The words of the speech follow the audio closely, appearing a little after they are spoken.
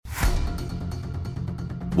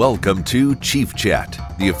Welcome to Chief Chat,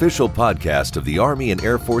 the official podcast of the Army and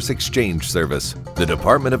Air Force Exchange Service, the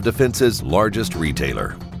Department of Defense's largest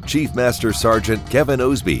retailer. Chief Master Sergeant Kevin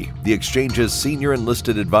Osby, the Exchange's senior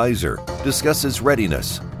enlisted advisor, discusses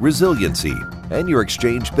readiness, resiliency, and your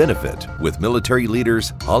exchange benefit with military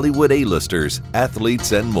leaders, Hollywood A-listers,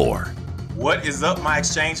 athletes, and more. What is up, my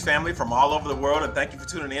Exchange family from all over the world, and thank you for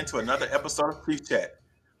tuning in to another episode of Chief Chat.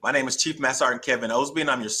 My name is Chief Master Sergeant Kevin Osby, and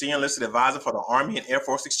I'm your senior enlisted advisor for the Army and Air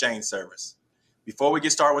Force Exchange Service. Before we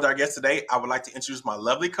get started with our guest today, I would like to introduce my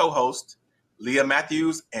lovely co-hosts, Leah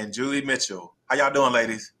Matthews and Julie Mitchell. How y'all doing,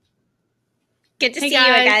 ladies? Good to see you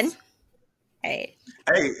again. Hey,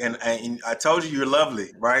 and I told you you're lovely,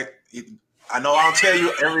 right? I know I don't tell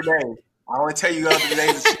you every day. I only tell you other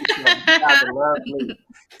days. You guys are lovely.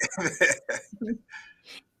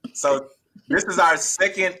 So this is our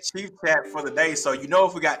second Chief Chat for the day. So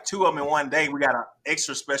if we got two of them in one day, we got an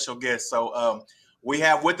extra special guest. So we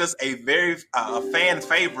have with us a very fan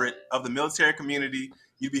favorite of the military community.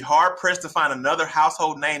 You'd be hard pressed to find another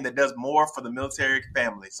household name that does more for the military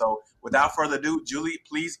family. So without further ado, Julie,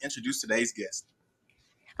 please introduce today's guest.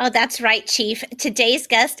 Oh, that's right, Chief. Today's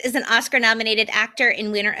guest is an Oscar-nominated actor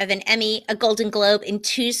and winner of an Emmy, a Golden Globe, and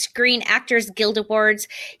 2 Screen Actors Guild Awards.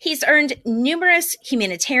 He's earned numerous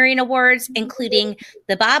humanitarian awards, including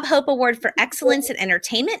the Bob Hope Award for Excellence in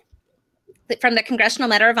Entertainment from the Congressional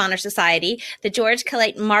Medal of Honor Society, the George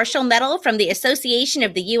Collate Marshall Medal from the Association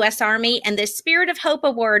of the U.S. Army, and the Spirit of Hope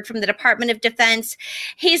Award from the Department of Defense.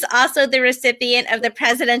 He's also the recipient of the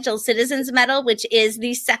Presidential Citizens Medal, which is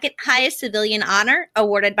the second highest civilian honor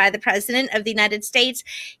awarded by the President of the United States.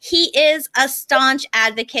 He is a staunch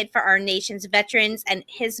advocate for our nation's veterans, and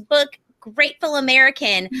his book, Grateful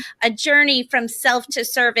American, A Journey from Self to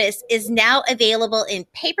Service, is now available in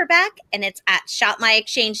paperback, and it's at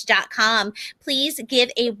shopmyexchange.com. Please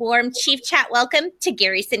give a warm Chief Chat welcome to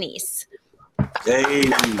Gary Sinise. Hey.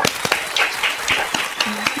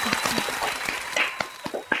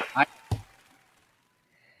 Hi.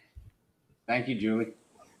 Thank you, Julie.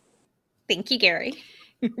 Thank you, Gary.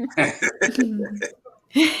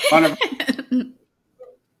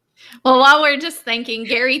 Well, while we're just thanking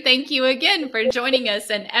Gary, thank you again for joining us,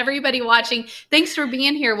 and everybody watching, thanks for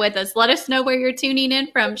being here with us. Let us know where you're tuning in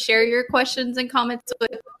from. Share your questions and comments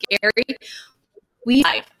with Gary.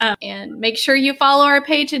 And make sure you follow our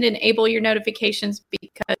page and enable your notifications,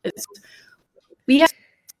 because we have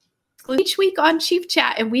each week on Chief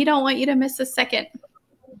Chat, and we don't want you to miss a second.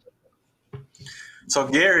 So,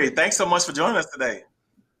 Gary, thanks so much for joining us today.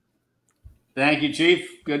 Thank you,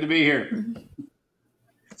 Chief. Good to be here.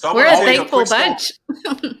 So we're a thankful bunch.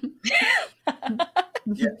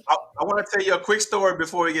 Yeah, I want to tell you a quick story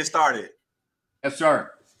before we get started. Yes,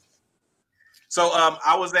 sir. So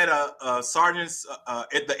I was at a sergeants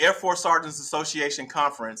at the Air Force Sergeants Association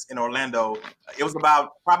conference in Orlando. It was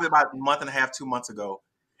probably about a month and a half, 2 months ago,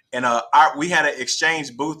 and we had an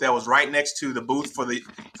exchange booth that was right next to the booth for the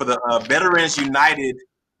Veterans United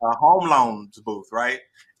home loans booth, right?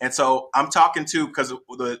 And so I'm talking to, because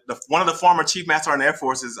one of the former Chief Master Sergeant Air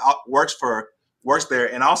Force works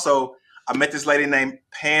there, and also I met this lady named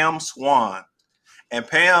Pam Swan. And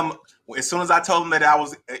Pam, as soon as I told them that I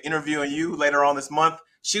was interviewing you later on this month,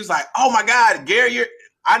 she was like, "Oh my God, Gary,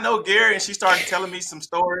 I know Gary," and she started telling me some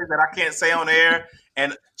stories that I can't say on air.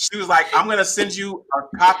 And she was like, "I'm gonna send you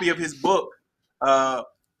a copy of his book,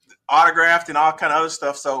 autographed and all kind of other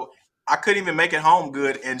stuff." So I couldn't even make it home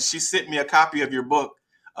good, and she sent me a copy of your book.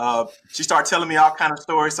 She started telling me all kind of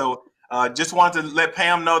stories. So just wanted to let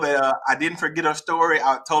Pam know that I didn't forget her story.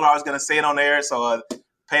 I told her I was going to say it on air. So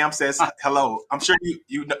Pam says hello. I'm sure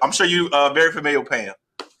you very familiar with Pam.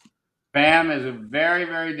 Pam is a very,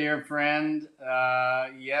 very dear friend.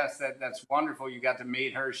 Yes, that's wonderful. You got to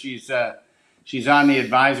meet her. She's on the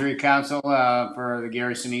advisory council for the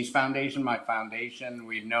Gary Sinise Foundation, my foundation.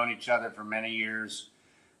 We've known each other for many years.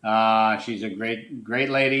 She's a great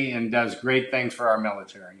lady and does great things for our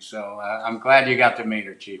military. So I'm glad you got to meet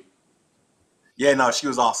her, Chief. Yeah, no, she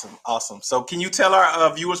was awesome. Awesome. So can you tell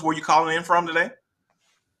our viewers where you're calling in from today?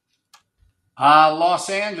 Los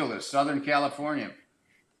Angeles, Southern California.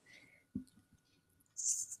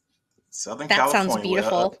 Southern that California. Sounds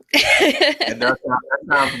beautiful. That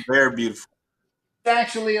sounds very beautiful. It's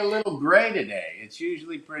actually a little gray today. It's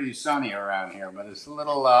usually pretty sunny around here, but it's a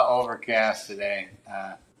little overcast today.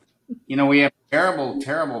 We have terrible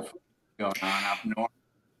going on up north.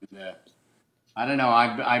 And, I don't know.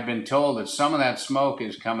 I've been told that some of that smoke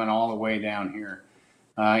is coming all the way down here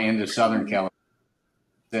into Southern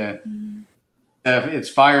California. It's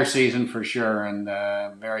fire season for sure, and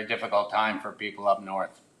a very difficult time for people up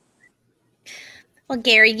north. Well,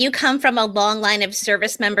 Gary, you come from a long line of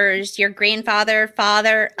service members. Your grandfather,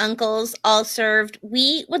 father, uncles all served.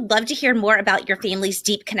 We would love to hear more about your family's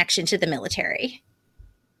deep connection to the military.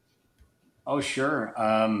 Oh, sure.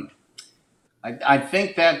 I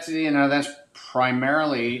think that's, that's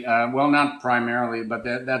primarily, well, not primarily, but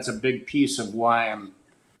that's a big piece of why I'm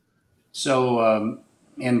so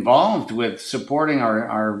involved with supporting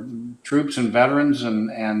our troops and veterans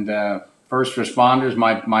and first responders.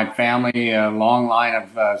 My family, a long line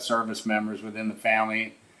of service members within the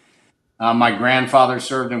family. My grandfather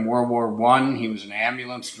served in World War I. He was an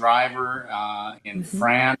ambulance driver in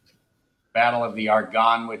France, Battle of the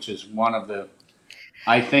Argonne, which is one of the,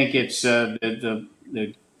 I think it's the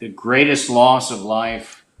greatest loss of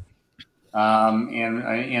life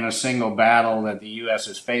in a single battle that the U.S.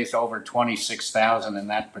 has faced. Over 26,000 in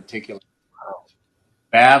that particular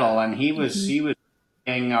battle, and he was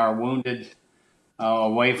taking our wounded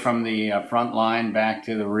away from the front line back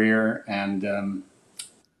to the rear. And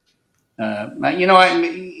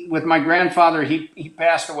with my grandfather, he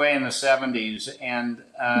passed away in the 70s, and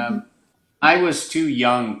I was too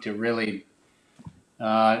young to really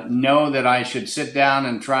know that I should sit down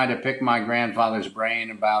and try to pick my grandfather's brain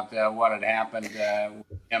about what had happened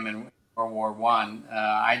with him in World War One.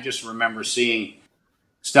 I just remember seeing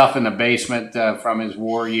stuff in the basement from his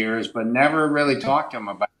war years, but never really talked to him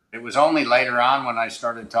about it. It was only later on when I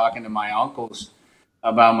started talking to my uncles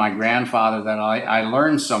about my grandfather that I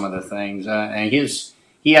learned some of the things. And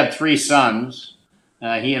he had three sons,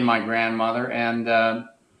 he and my grandmother, and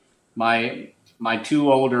my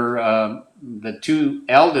two older, the two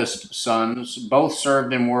eldest sons both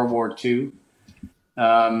served in World War II.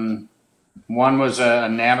 One was a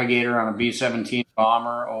navigator on a B-17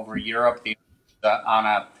 bomber over Europe, on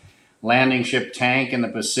a landing ship tank in the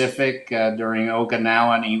Pacific during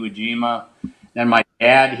Okinawa and Iwo Jima. Then my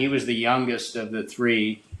dad, he was the youngest of the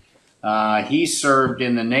three. He served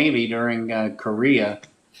in the Navy during Korea.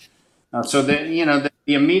 So the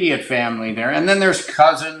immediate family there, and then there's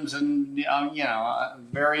cousins and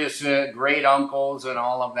various great uncles and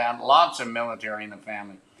all of that. Lots of military in the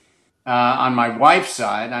family. On my wife's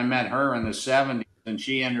side, I met her in the 70s, and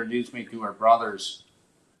she introduced me to her brothers,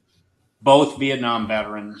 both Vietnam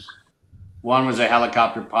veterans. One was a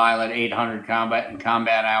helicopter pilot, 800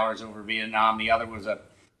 combat hours over Vietnam. The other was a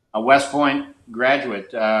West Point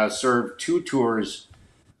graduate, served 2 tours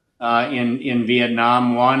in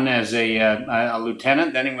Vietnam. One as a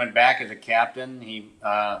lieutenant, then he went back as a captain. He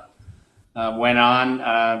went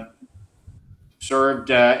on,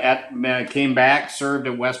 came back, served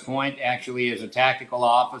at West Point, actually as a tactical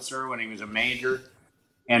officer when he was a major.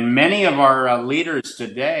 And many of our leaders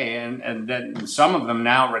today, and then some of them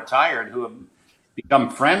now retired, who have become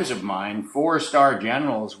friends of mine, 4-star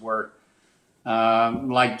generals were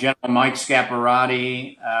like General Mike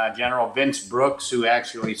Scaparrotti, General Vince Brooks, who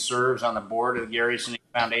actually serves on the board of the Gary Sinise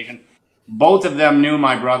Foundation. Both of them knew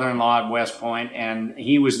my brother-in-law at West Point, and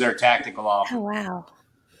he was their tactical officer. Oh, wow.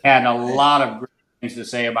 Had a lot of great things to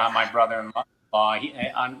say about my brother-in-law.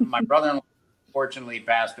 My brother-in-law unfortunately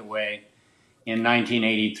passed away in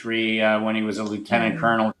 1983 when he was a lieutenant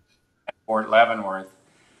colonel at Fort Leavenworth.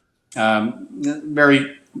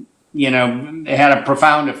 Very, it had a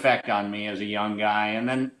profound effect on me as a young guy. And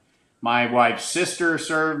then my wife's sister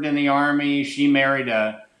served in the Army. She married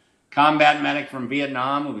a combat medic from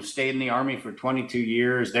Vietnam who stayed in the Army for 22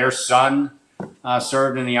 years. Their son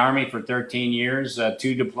served in the Army for 13 years,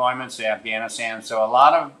 2 deployments to Afghanistan. So a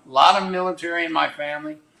lot of military in my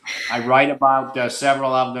family. I write about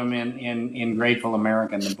several of them in Grateful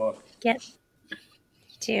America in the book. Yep.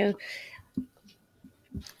 Too.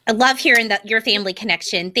 I love hearing that your family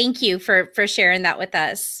connection. Thank you for sharing that with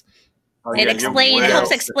us. It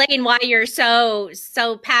helps explain why you're so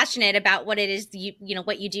passionate about what it is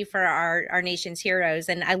what you do for our nation's heroes.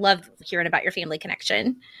 And I love hearing about your family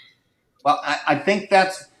connection. Well, I think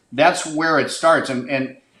that's where it starts.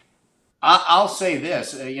 And I'll say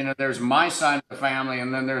this, there's my side of the family,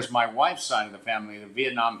 and then there's my wife's side of the family, the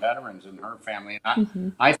Vietnam veterans and her family.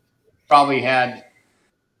 And I probably had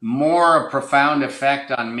more profound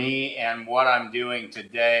effect on me and what I'm doing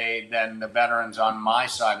today than the veterans on my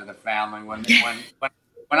side of the family. When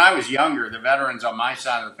I was younger, the veterans on my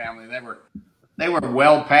side of the family, they were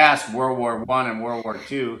well past World War I and World War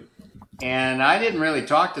II. And I didn't really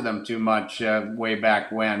talk to them too much way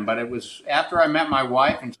back when. But it was after I met my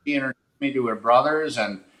wife and she introduced me to her brothers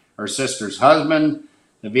and her sister's husband,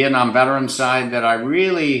 the Vietnam veteran side, that I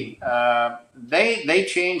really, they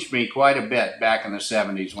changed me quite a bit back in the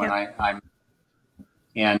 70s when I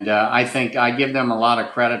think I give them a lot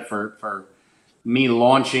of credit for me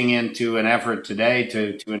launching into an effort today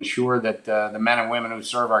to ensure that the men and women who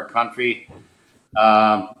serve our country,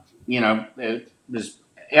 it was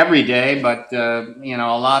every day, but a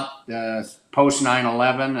lot post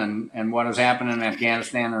 9/11 and what has happened in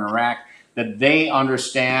Afghanistan and Iraq, that they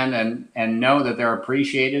understand and know that they're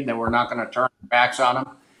appreciated, that we're not going to turn our backs on them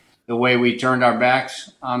the way we turned our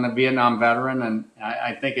backs on the Vietnam veteran. And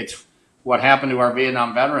I think it's what happened to our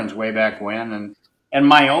Vietnam veterans way back when. And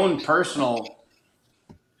my own personal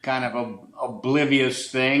kind of a oblivious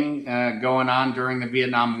thing going on during the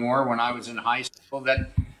Vietnam War when I was in high school,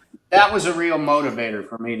 that was a real motivator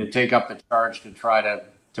for me to take up the charge to try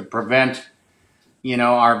to prevent,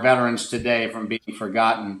 our veterans today from being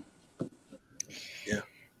forgotten. Yeah.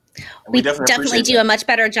 We definitely do a much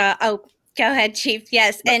better job. Oh, go ahead, Chief.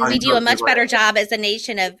 Yes. And we do a much better job as a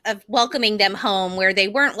nation of welcoming them home where they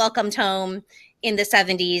weren't welcomed home in the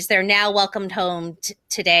 70s. They're now welcomed home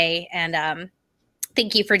today. And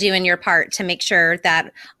thank you for doing your part to make sure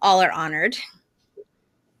that all are honored.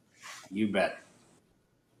 You bet.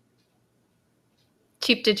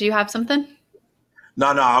 Chief, did you have something? No,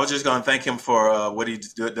 I was just going to thank him for what he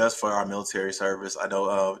does for our military service. I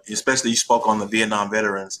know, especially you spoke on the Vietnam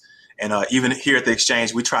veterans, and even here at the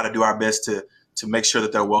Exchange, we try to do our best to make sure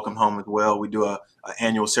that they're welcomed home as well. We do a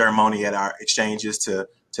annual ceremony at our exchanges to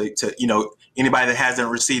anybody that hasn't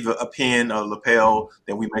received a pin or lapel,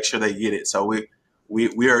 then we make sure they get it. So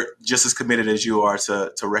we are just as committed as you are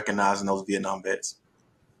to recognizing those Vietnam vets.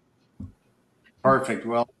 Perfect.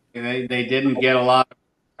 Well, they didn't get a lot of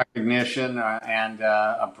recognition and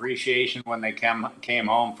appreciation when they came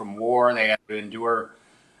home from war. They had to endure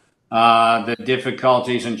the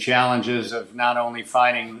difficulties and challenges of not only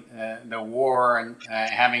fighting the war and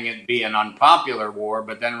having it be an unpopular war,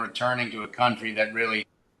 but then returning to a country that really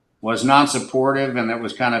was not supportive and that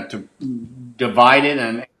was kind of divided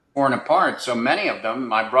and torn apart. So many of them,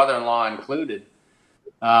 my brother-in-law included,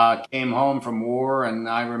 came home from war, and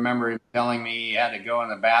I remember him telling me he had to go in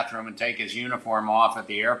the bathroom and take his uniform off at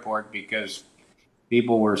the airport because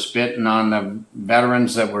people were spitting on the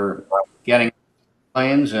veterans that were getting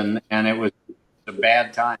planes, and it was a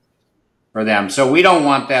bad time for them. So we don't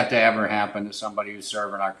want that to ever happen to somebody who's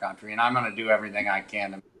serving our country, and I'm going to do everything I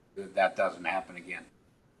can to make sure that doesn't happen again.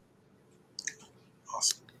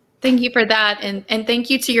 Awesome. Thank you for that. And thank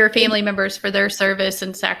you to your family members for their service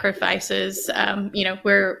and sacrifices.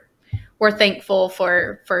 We're thankful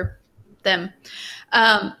for them.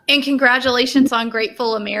 And congratulations on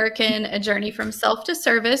Grateful American, A Journey from Self to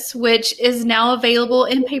Service, which is now available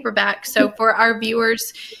in paperback. So for our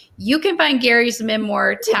viewers, you can find Gary's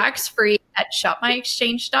memoir tax-free at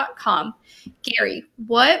shopmyexchange.com. Gary,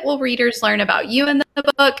 what will readers learn about you in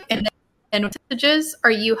the book, and what messages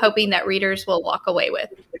are you hoping that readers will walk away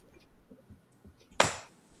with?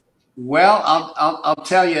 Well, I'll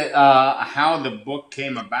tell you how the book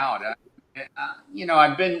came about.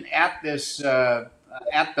 I've been at this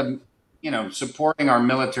supporting our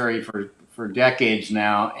military for decades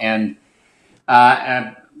now, and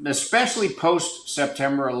especially post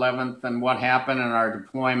September 11th and what happened in our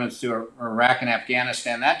deployments to Iraq and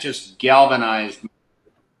Afghanistan. That just galvanized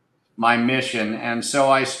my mission, and so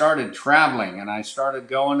I started traveling, and I started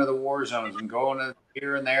going to the war zones and going to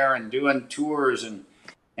here and there and doing tours and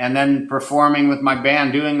then performing with my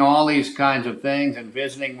band, doing all these kinds of things and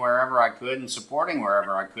visiting wherever I could and supporting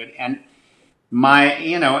wherever I could. And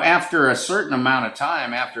after a certain amount of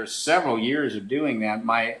time, after several years of doing that,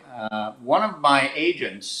 one of my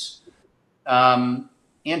agents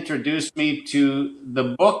introduced me to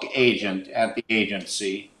the book agent at the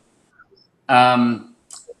agency,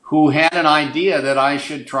 who had an idea that I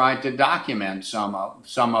should try to document some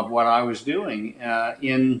of what I was doing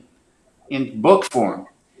in book form.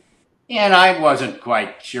 And I wasn't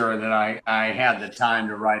quite sure that I had the time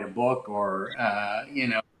to write a book or,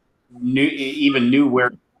 knew where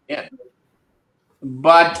to begin.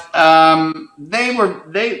 But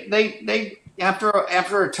they after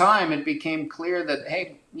a time, it became clear that,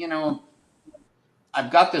 hey,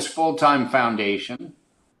 I've got this full-time foundation.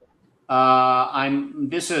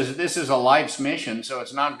 This is a life's mission, so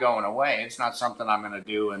it's not going away. It's not something I'm going to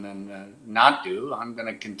do and then not do. I'm going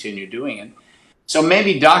to continue doing it. So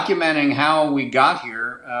maybe documenting how we got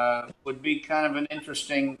here would be kind of an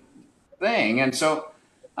interesting thing. And so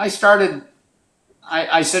I started.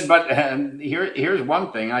 I said, but here's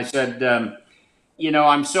one thing. I said,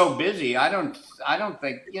 I'm so busy. I don't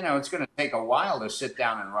think it's going to take a while to sit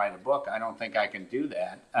down and write a book. I don't think I can do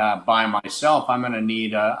that by myself. I'm going to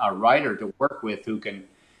need a writer to work with who can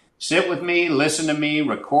sit with me, listen to me,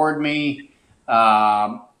 record me,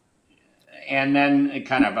 and then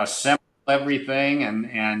kind of assemble everything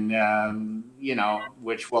and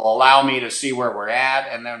which will allow me to see where we're at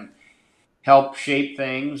and then help shape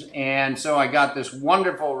things. And so I got this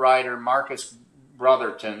wonderful writer, Marcus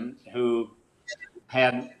Brotherton, who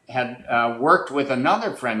had worked with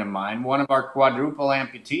another friend of mine, one of our quadruple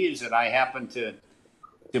amputees that I happened to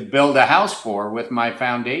build a house for with my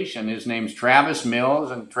foundation. His name's Travis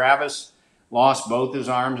Mills, and Travis lost both his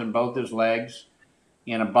arms and both his legs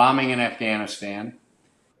in a bombing in Afghanistan.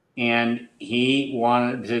 And he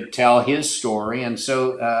wanted to tell his story. And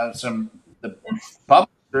so the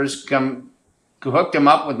publishers hooked him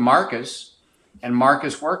up with Marcus, and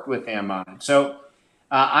Marcus worked with him on it. So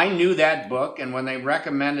I knew that book, and when they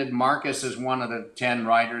recommended Marcus as one of the 10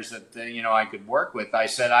 writers that I could work with, I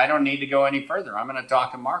said, I don't need to go any further. I'm going to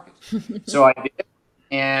talk to Marcus. So I did,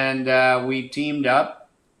 and we teamed up.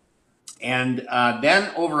 And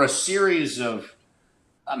then over a series of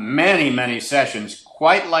many, many sessions,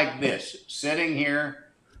 quite like this, sitting here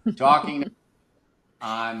talking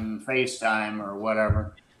on FaceTime or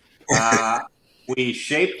whatever, we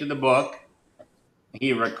shaped the book.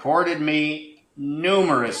 He recorded me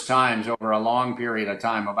numerous times over a long period of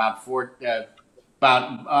time, about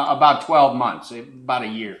 12 months, about a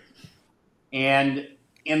year. And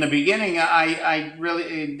in the beginning, I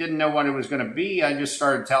really didn't know what it was going to be. I just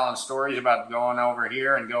started telling stories about going over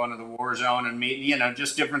here and going to the war zone and meeting,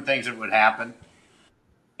 just different things that would happen.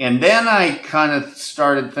 And then I kind of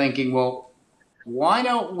started thinking, well, why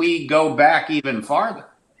don't we go back even farther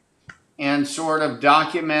and sort of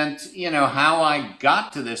document, how I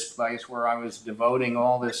got to this place where I was devoting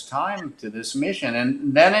all this time to this mission.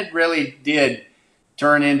 And then it really did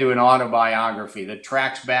turn into an autobiography that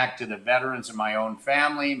tracks back to the veterans of my own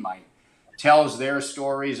family, tells their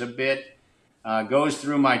stories a bit, goes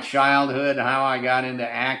through my childhood, how I got into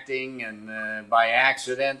acting and by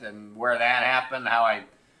accident and where that happened, how I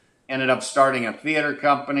ended up starting a theater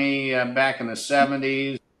company back in the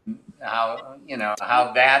 70s, how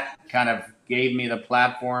that kind of gave me the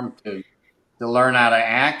platform to learn how to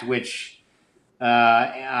act, which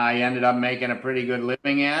I ended up making a pretty good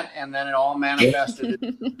living at, and then it all manifested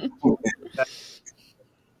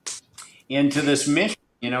into this mission.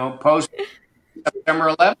 Post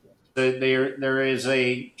September 11th, there is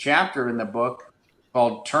a chapter in the book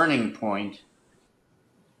called Turning Point.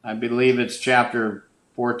 I believe it's chapter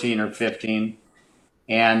 14 or 15,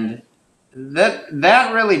 and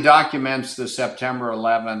that really documents the September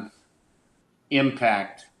 11th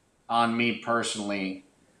impact on me personally,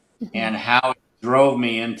 and how it drove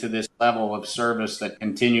me into this level of service that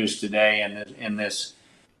continues today in this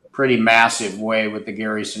pretty massive way with the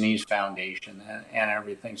Gary Sinise Foundation and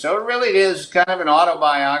everything. So it really is kind of an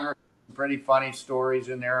autobiography, pretty funny stories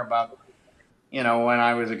in there about, when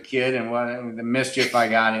I was a kid and what the mischief I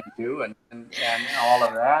got into and all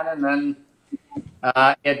of that. And then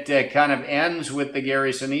it kind of ends with the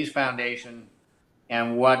Gary Sinise Foundation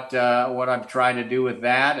and what I've tried to do with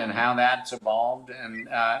that and how that's evolved. And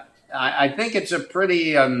I think it's a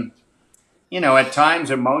pretty, at times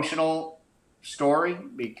emotional story,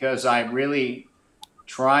 because I really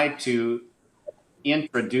try to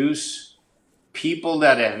introduce people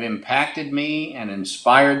that have impacted me and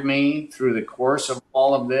inspired me through the course of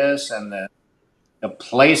all of this, and the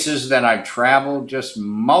places that I've traveled, just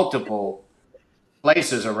multiple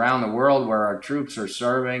places around the world where our troops are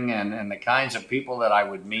serving, and the kinds of people that I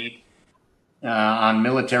would meet on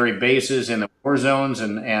military bases in the war zones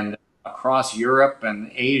and across Europe and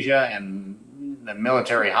Asia and the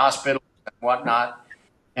military hospitals and whatnot.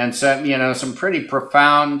 And so, some pretty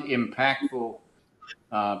profound, impactful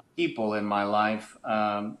people in my life.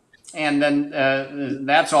 And then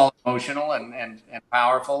that's all emotional and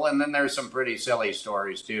powerful. And then there's some pretty silly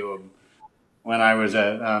stories too of when I was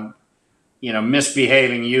a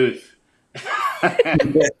misbehaving youth.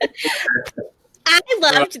 I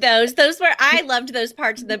loved those. I loved those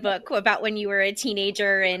parts of the book about when you were a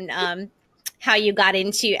teenager and how you got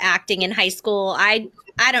into acting in high school. I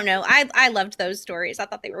don't know. I loved those stories. I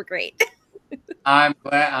thought they were great. I'm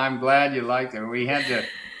glad you liked them. The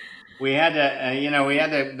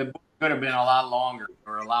book could have been a lot longer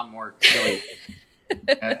or a lot more silly.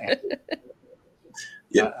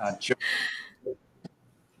 Yeah.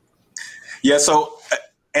 So,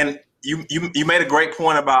 and you made a great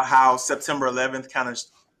point about how September 11th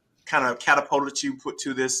kind of catapulted you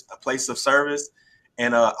to this place of service.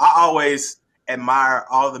 And I always admire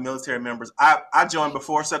all the military members. I joined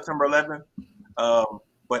before September 11th,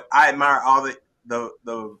 but I admire all the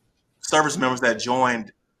service members that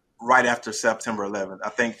joined right after September 11th. I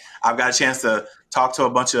think I've got a chance to talk to a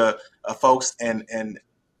bunch of folks, and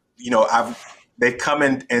they've come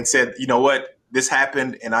in and said, you know what, this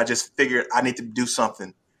happened, and I just figured I need to do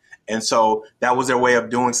something. And so that was their way of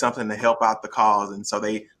doing something to help out the cause. And so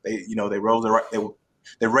they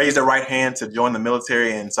raised their right hand to join the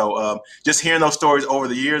military. And so just hearing those stories over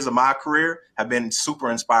the years of my career have been super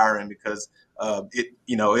inspiring, because it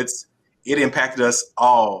impacted us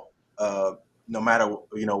all, no matter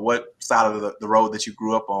what side of the road that you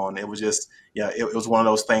grew up on. It was just it was one of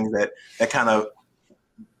those things that kind of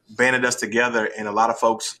banded us together, and a lot of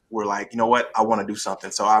folks were like, you know what, I want to do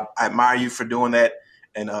something. So I admire you for doing that.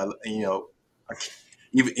 And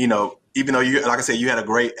even though you, like I said, you got a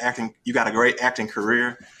great acting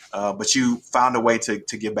career, but you found a way to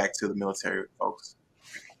give back to the military folks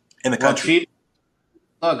in the country. Chief,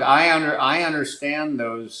 look, I understand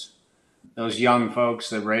those young folks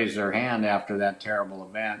that raised their hand after that terrible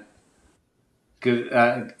event,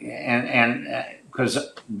 because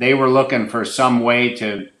they were looking for some way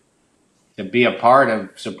to be a part of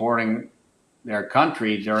supporting their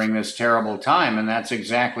country during this terrible time, and that's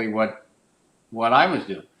exactly what I was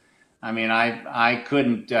doing. I mean, I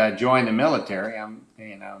couldn't join the military. I'm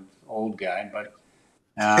old guy, but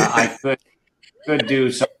I could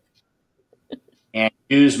do something and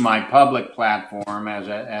use my public platform as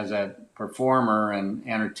a performer and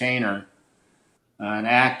entertainer, an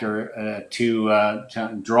actor,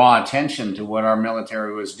 to draw attention to what our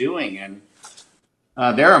military was doing. And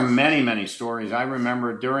there are many stories. I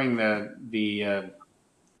remember during the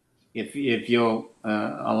if you'll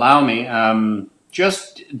allow me,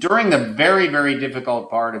 just during the very, very difficult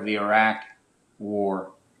part of the Iraq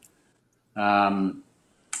War,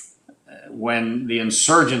 when the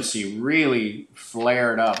insurgency really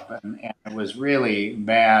flared up and it was really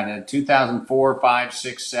bad in 2004, 5,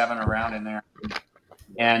 6, 7, around in there.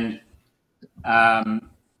 And I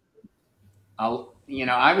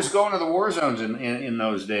was going to the war zones in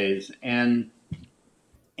those days and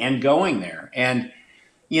going there. And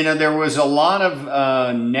there was a lot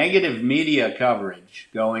of negative media coverage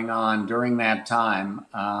going on during that time,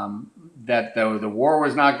 that the war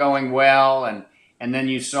was not going well. And then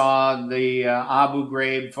you saw the Abu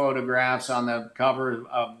Ghraib photographs on the cover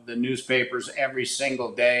of the newspapers every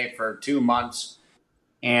single day for 2 months.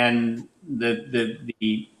 And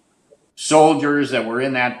the soldiers that were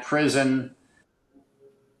in that prison,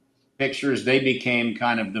 pictures, they became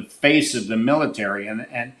kind of the face of the military.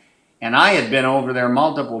 And I had been over there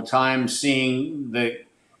multiple times, seeing the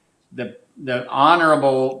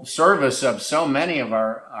honorable service of so many of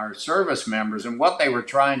our service members, and what they were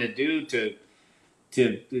trying to do to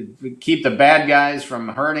keep the bad guys from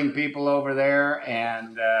hurting people over there,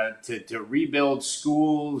 and to rebuild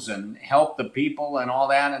schools and help the people and all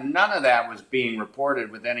that. And none of that was being reported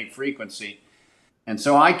with any frequency. And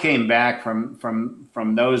so I came back from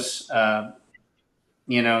those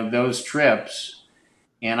those trips,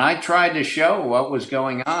 and I tried to show what was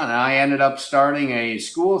going on. And I ended up starting a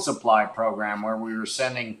school supply program where we were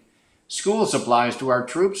sending school supplies to our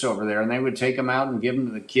troops over there, and they would take them out and give them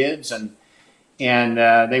to the kids, and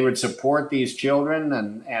they would support these children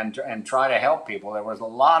and try to help people. There was a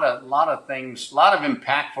lot of things, a lot of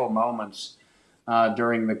impactful moments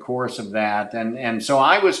during the course of that. And so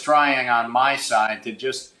I was trying on my side to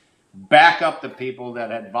just back up the people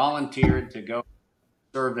that had volunteered to go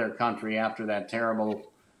serve their country after that terrible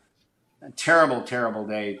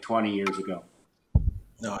day 20 years ago.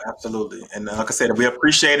 No, absolutely. And like I said, we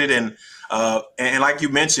appreciate it. And like you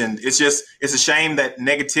mentioned, it's a shame that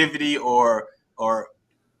negativity or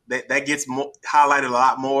that gets highlighted a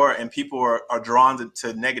lot more, and people are drawn to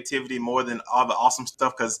negativity more than all the awesome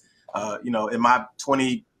stuff. Because in my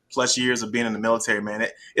 20 plus years of being in the military, man,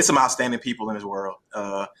 it's some outstanding people in this world,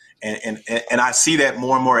 and I see that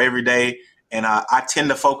more and more every day. And I tend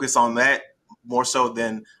to focus on that more so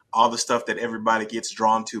than all the stuff that everybody gets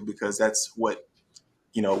drawn to, because that's what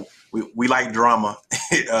we like drama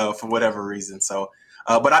for whatever reason. So,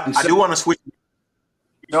 but I do want to switch.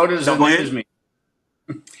 So does the news media.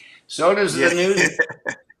 So does the news.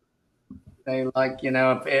 They like,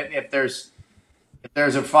 if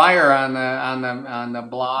there's a fire on the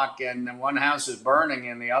block and one house is burning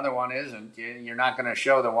and the other one isn't, you're not going to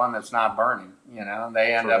show the one that's not burning.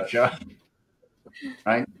 They end up showing,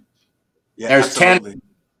 right? Yeah, there's absolutely. 10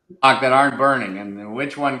 block that aren't burning, and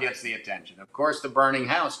which one gets the attention? Of course, the burning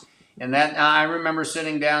house. And that, I remember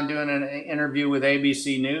sitting down doing an interview with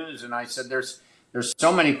ABC News, and I said, there's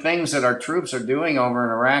so many things that our troops are doing over in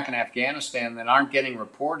Iraq and Afghanistan that aren't getting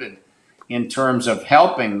reported in terms of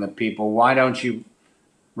helping the people. Why don't you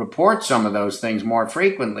report some of those things more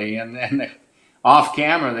frequently? And then off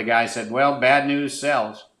camera, the guy said, well, bad news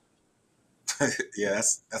sells. Yeah,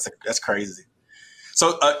 that's crazy.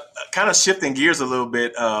 So kind of shifting gears a little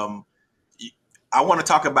bit, I want to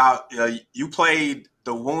talk about, you played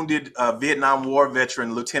the wounded Vietnam War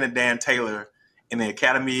veteran Lieutenant Dan Taylor in the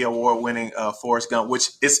Academy Award-winning Forrest Gump, which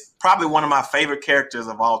is probably one of my favorite characters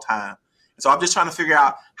of all time. So I'm just trying to figure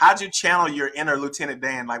out, how'd you channel your inner Lieutenant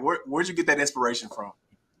Dan? Like, where'd you get that inspiration from?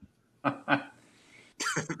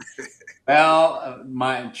 Well,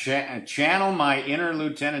 channel my inner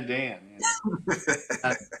Lieutenant Dan.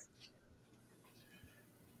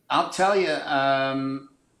 I'll tell you,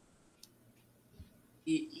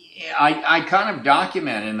 I kind of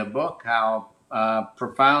document in the book how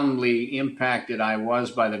profoundly impacted I was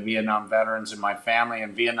by the Vietnam veterans in my family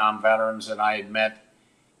and Vietnam veterans that I had met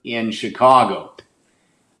in Chicago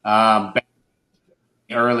back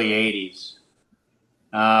in the early 80s.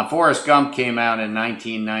 Forrest Gump came out in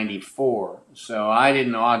 1994, so I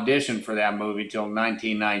didn't audition for that movie till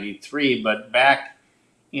 1993, but back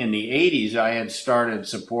in the 80s, I had started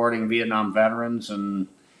supporting Vietnam veterans and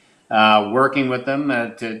working with them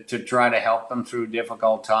to try to help them through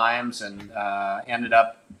difficult times, and ended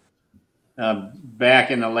up back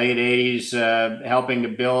in the late 80s helping to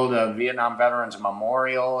build a Vietnam Veterans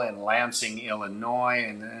Memorial in Lansing, Illinois,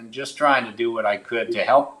 and just trying to do what I could to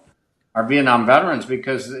help our Vietnam veterans,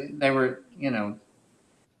 because they were,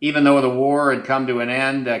 even though the war had come to an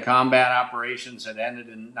end, combat operations had ended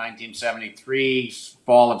in 1973,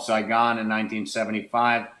 fall of Saigon in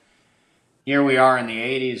 1975. Here we are in the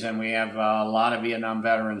 80s, and we have a lot of Vietnam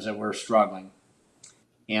veterans that were struggling.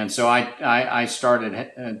 And so I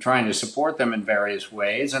started trying to support them in various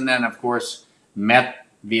ways, and then, of course, met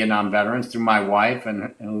Vietnam veterans through my wife,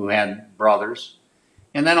 and who had brothers.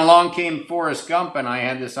 And then along came Forrest Gump, and I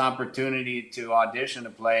had this opportunity to audition to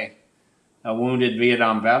play a wounded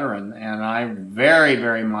Vietnam veteran. And I very,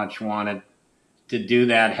 very much wanted to do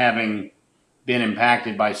that, having been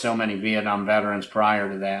impacted by so many Vietnam veterans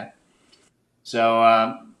prior to that.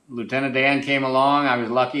 So Lieutenant Dan came along. I was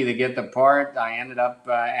lucky to get the part. I ended up,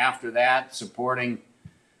 after that, supporting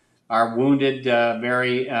our wounded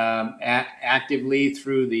very actively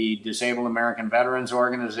through the Disabled American Veterans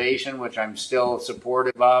Organization, which I'm still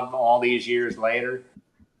supportive of all these years later.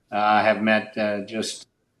 I have met just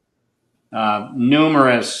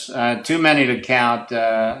numerous, too many to count,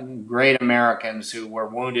 great Americans who were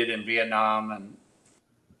wounded in Vietnam,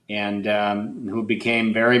 and who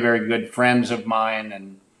became very, very good friends of mine,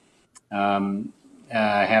 and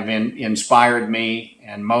have inspired me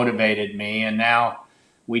and motivated me. And now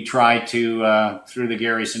we try to, through the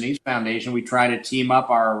Gary Sinise Foundation, we try to team up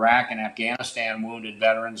our Iraq and Afghanistan wounded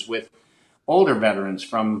veterans with older veterans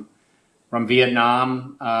from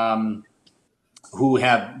Vietnam, who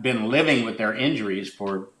have been living with their injuries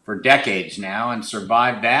for decades now, and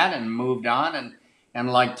survived that and moved on, and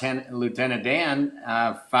like Lieutenant Dan,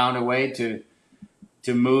 found a way to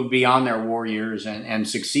move beyond their war years and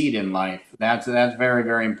succeed in life. That's very,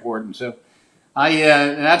 very important. So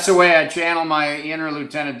that's the way I channel my inner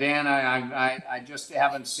Lieutenant Dan. I just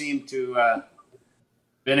haven't seemed to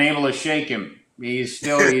been able to shake him. He's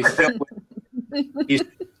still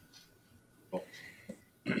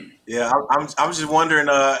Yeah, I'm just wondering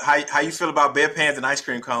how you feel about bedpans and ice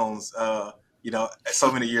cream cones.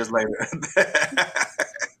 So many years later.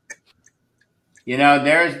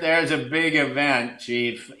 There's a big event,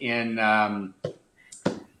 Chief, in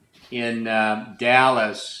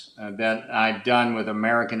Dallas that I've done with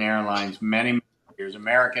American Airlines many years.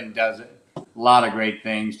 American does a lot of great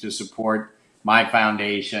things to support my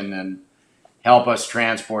foundation and help us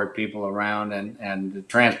transport people around and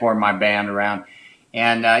transport my band around.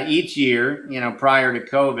 And each year, prior to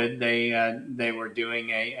COVID, they were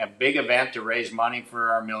doing a big event to raise money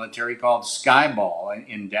for our military called Skyball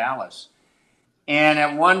in Dallas. And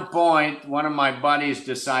at one point, one of my buddies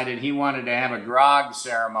decided he wanted to have a grog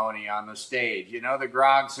ceremony on the stage. You know the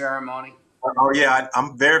grog ceremony? Oh, yeah.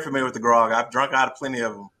 I'm very familiar with the grog. I've drunk out of plenty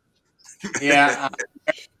of them. Yeah.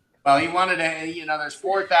 Well, he wanted to, there's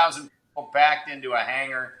 4,000 people packed into a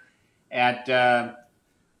hangar at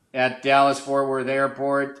Dallas Fort Worth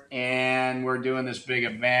Airport, and we're doing this big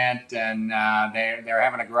event, and they're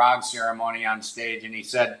having a grog ceremony on stage. And he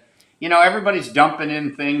said, everybody's dumping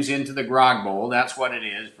in things into the grog bowl. That's what it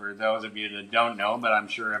is, for those of you that don't know, but I'm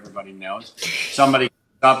sure everybody knows. Somebody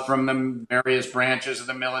comes up from the various branches of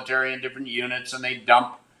the military in different units, and they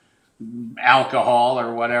dump alcohol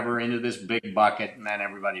or whatever into this big bucket, and then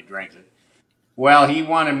everybody drinks it. Well, he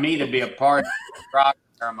wanted me to be a part of the grog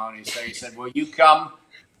ceremony, so he said, will you come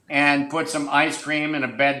and put some ice cream in a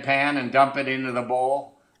bedpan and dump it into the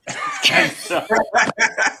bowl? And so,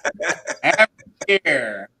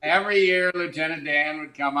 every year, Lieutenant Dan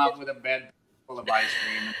would come up with a bed full of ice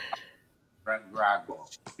cream and grog bowl.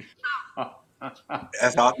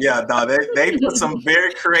 That's all. Yeah, no, they put some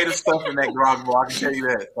very creative stuff in that grog bowl. I can tell you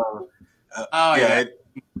that. So, Oh yeah.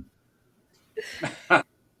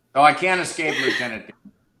 So I can't escape Lieutenant Dan.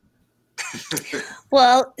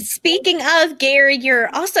 Well, speaking of Gary,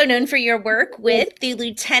 you're also known for your work with the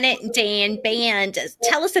Lieutenant Dan Band.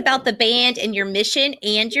 Tell us about the band and your mission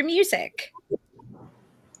and your music.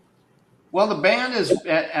 Well, the band is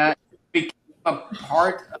became a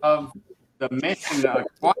part of the mission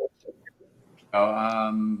quite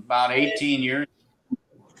about 18 years.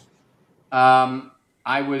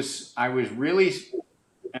 I was really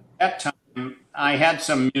at that time. I had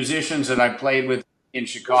some musicians that I played with in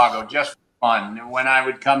Chicago just for fun. And when I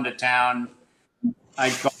would come to town,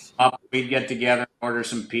 I'd call them up. We'd get together, order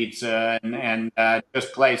some pizza, and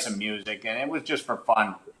just play some music, and it was just for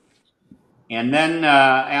fun. And then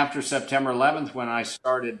after September 11th, when I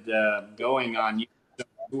started going on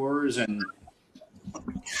tours and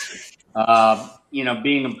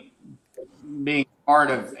being part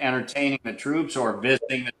of entertaining the troops or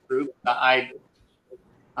visiting the troops,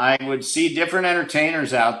 I would see different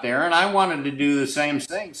entertainers out there, and I wanted to do the same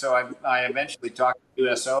thing. So I eventually talked to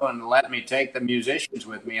USO and let me take the musicians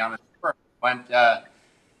with me on a tour. Went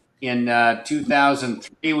in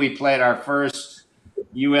 2003. We played our first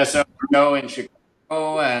USO show in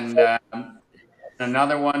Chicago, and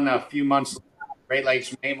another one a few months later, Great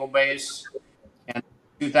Lakes Naval Base. And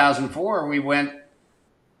 2004, we went.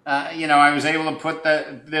 I was able to put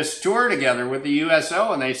this tour together with the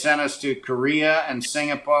USO, and they sent us to Korea and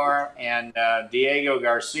Singapore and Diego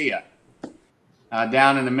Garcia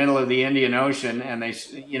down in the middle of the Indian Ocean, and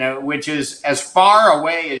which is as far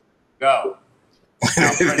away as you go.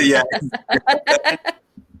 Yeah.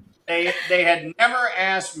 They had never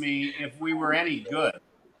asked me if we were any good.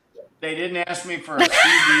 They didn't ask me for a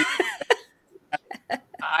CD.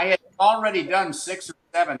 I had already done 6 or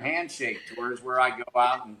 7 handshake tours where I go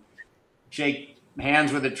out and shake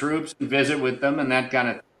hands with the troops and visit with them and that kind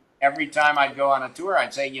of thing. Every time I'd go on a tour,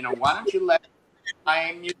 I'd say, why don't you let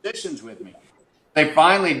my musicians with me? They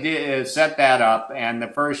finally did set that up, and the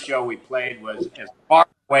first show we played was as far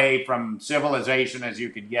away from civilization as you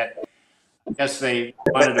could get. I guess they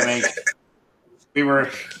wanted to make we were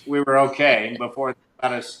okay before they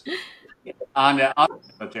got us on the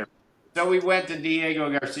military. So we went to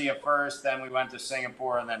Diego Garcia first, then we went to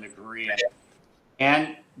Singapore, and then to Korea.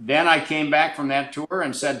 And then I came back from that tour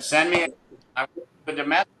and said, send me a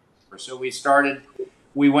domestic tour. So we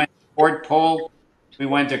went to Port Polk, we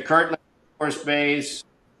went to Kirtland Air Force Base,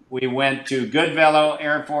 we went to Goodfellow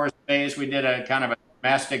Air Force Base. We did a kind of a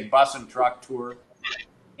domestic bus and truck tour.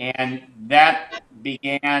 And that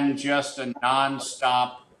began just a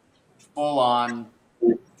nonstop, full-on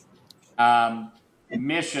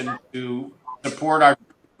mission to support our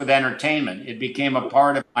troops with entertainment. It became a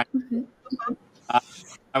part of my.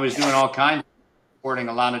 I was doing all kinds of supporting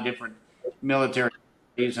a lot of different military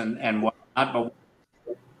and whatnot, but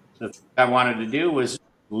the thing I wanted to do was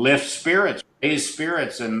lift spirits, raise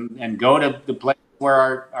spirits, and go to the place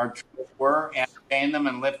where our troops were, entertain them,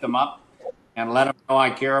 and lift them up, and let them know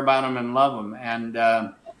I care about them and love them. And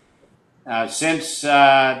since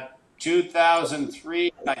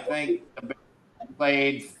 2003, I think the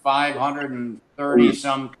played 530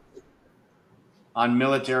 some on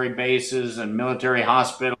military bases and military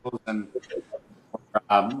hospitals and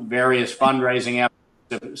various fundraising efforts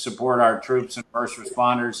to support our troops and first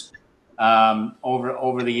responders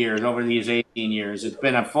over the years, over these 18 years. It's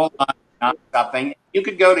been a full-on nonstop thing. You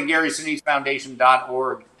could go to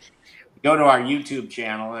GarySiniseFoundation.org, go to our YouTube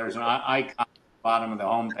channel. There's an icon at the bottom of the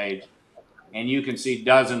homepage, and you can see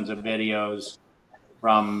dozens of videos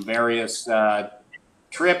from various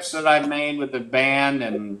trips that I've made with the band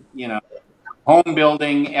and, home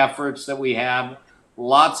building efforts that we have.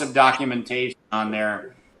 Lots of documentation on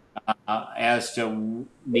there as to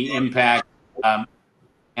the impact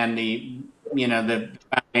and the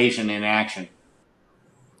foundation in action.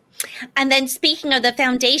 And then speaking of the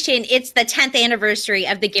foundation, it's the 10th anniversary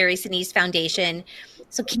of the Gary Sinise Foundation.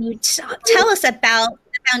 So can you tell us about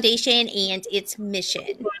the foundation and its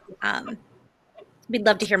mission? We'd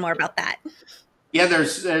love to hear more about that. Yeah,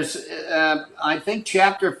 there's I think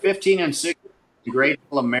chapter 15 and 16,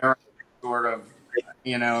 Grateful America, sort of,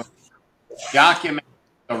 document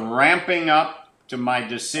the ramping up to my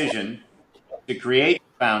decision to create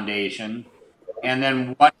the foundation, and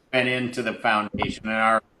then what went into the foundation and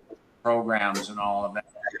our programs and all of that.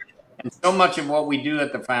 And so much of what we do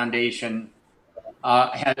at the foundation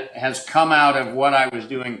has come out of what I was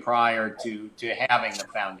doing prior to having the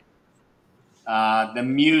foundation. The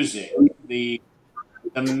music, the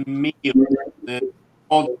meal, the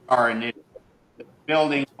old car initiative, the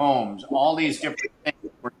building homes, all these different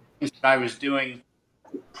things were things that I was doing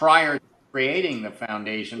prior to creating the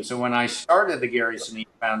foundation. So when I started the Gary Sinise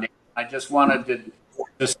Foundation, I just wanted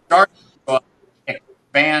to start to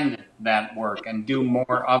expand that work and do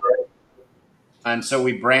more of it. And so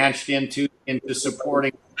we branched into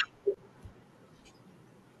supporting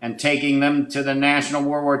and taking them to the National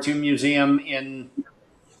World War II Museum in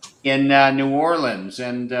New Orleans,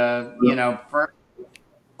 and first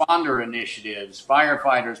responder initiatives,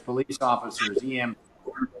 firefighters, police officers, EM.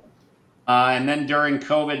 And then during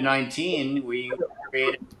COVID-19, we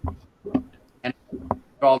created and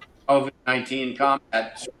called COVID-19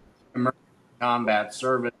 Emergency Combat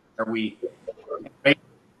Service, where we raised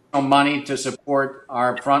money to support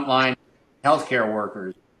our frontline healthcare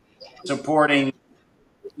workers, supporting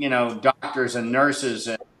doctors and nurses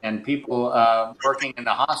and people working in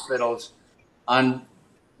the hospitals in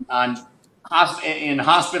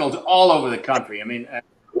hospitals all over the country. I mean,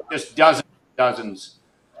 just dozens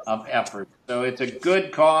of efforts. So it's a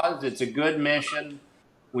good cause. It's a good mission.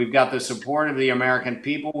 We've got the support of the American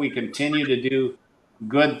people. We continue to do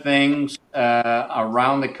good things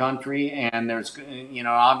around the country, and there's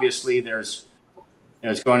obviously there's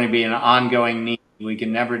going to be an ongoing need. We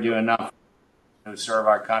can never do enough to serve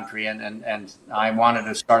our country, and I wanted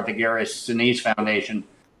to start the Gary Sinise Foundation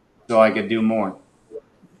so I could do more.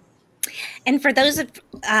 And for those of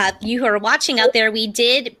you who are watching out there, we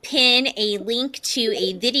did pin a link to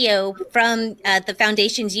a video from the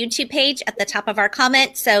foundation's YouTube page at the top of our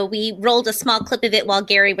comment. So we rolled a small clip of it while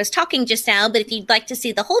Gary was talking just now. But if you'd like to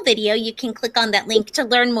see the whole video, you can click on that link to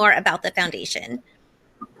learn more about the foundation.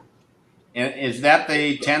 Is that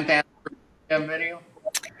the 10th anniversary video?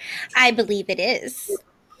 I believe it is.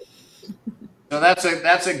 So that's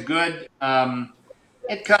a good.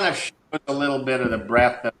 It kind of shows a little bit of the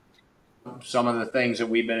breadth of some of the things that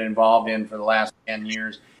we've been involved in for the last 10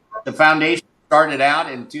 years. The foundation started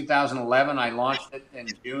out in 2011. I launched it in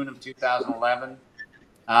June of 2011.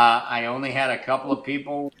 I only had a couple of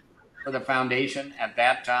people for the foundation at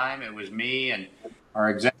that time. It was me and our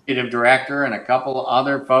executive director and a couple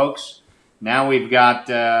other folks. Now we've got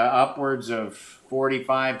upwards of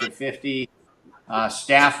 45 to 50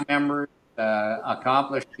 staff members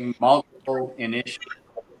accomplishing multiple initiatives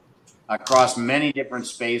across many different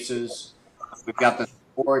spaces. We've got the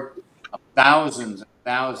support of thousands and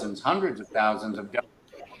thousands, hundreds of thousands of donors.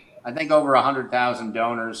 I think over 100,000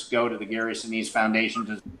 donors go to the Gary Sinise Foundation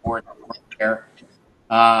to support care.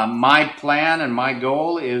 My plan and my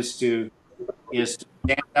goal is to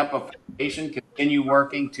stand up a foundation, continue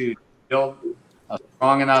working to build a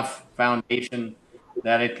strong enough foundation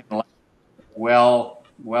that it can last well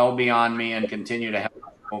beyond me and continue to help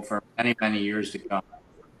people for many, many years to come.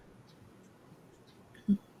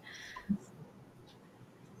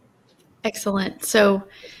 Excellent. So,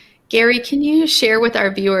 Gary, can you share with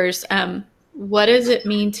our viewers what does it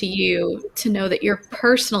mean to you to know that you're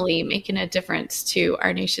personally making a difference to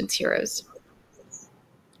our nation's heroes?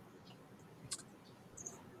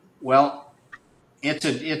 Well, it's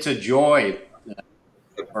a joy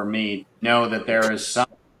for me to know that there is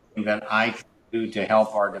something that I can do to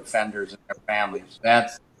help our defenders and their families.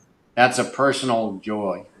 That's a personal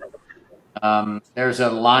joy. There's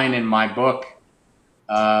a line in my book.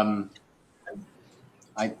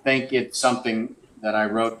 I think it's something that I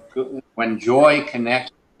wrote. When joy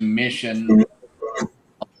connects to mission,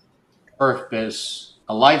 purpose,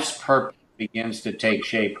 a life's purpose begins to take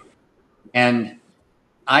shape. And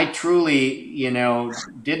I truly,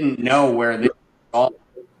 didn't know where this all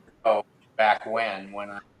go back when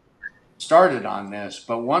I started on this.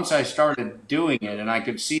 But once I started doing it, and I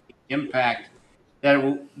could see the impact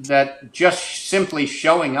that just simply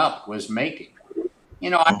showing up was making.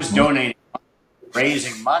 I was donating,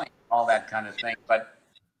 raising money, all that kind of thing. But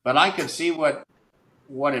I could see what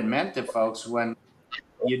it meant to folks when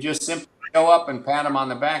you just simply show up and pat them on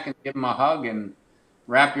the back and give them a hug and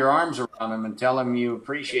wrap your arms around them and tell them you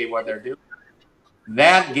appreciate what they're doing.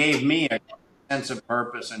 That gave me a sense of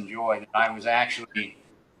purpose and joy that I was actually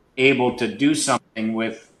able to do something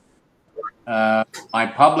with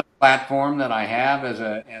my public platform that I have as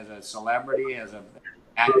a celebrity, as an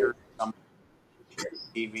actor, on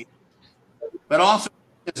TV, but also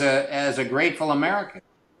as a grateful American.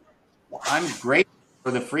 I'm grateful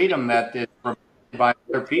for the freedom that is provided by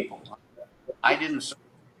other people. I didn't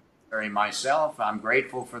serve myself. I'm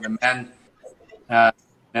grateful for the men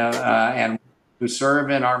and who serve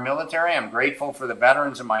in our military. I'm grateful for the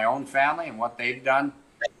veterans in my own family and what they've done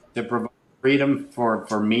to provide freedom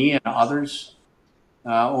for me and others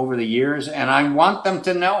over the years. And I want them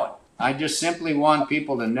to know it. I just simply want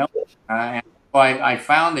people to know it. I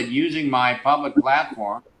found that using my public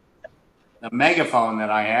platform, the megaphone that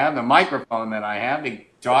I have, the microphone that I have to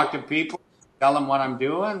talk to people, tell them what I'm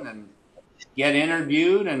doing, and get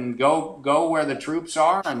interviewed, and go where the troops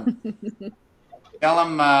are, and tell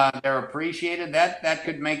them they're appreciated. That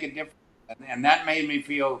could make a difference, and that made me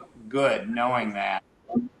feel good knowing that.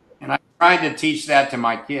 And I tried to teach that to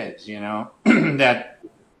my kids, that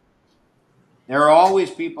there are always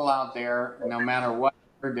people out there, no matter what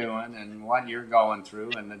you're doing and what you're going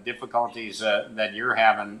through and the difficulties that you're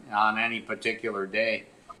having on any particular day.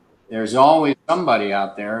 There's always somebody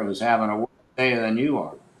out there who's having a worse day than you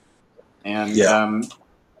are. And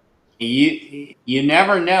you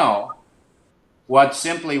never know what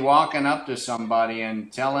simply walking up to somebody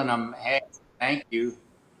and telling them, hey, thank you,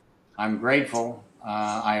 I'm grateful,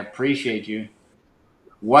 I appreciate you,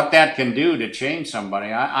 what that can do to change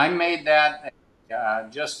somebody. I made that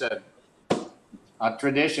just a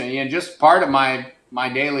tradition, just part of my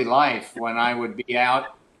daily life when I would be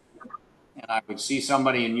out and I would see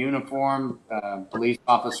somebody in uniform, police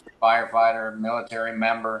officer, firefighter, military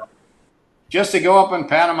member, just to go up and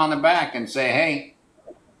pat them on the back and say, hey,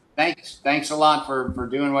 thanks a lot for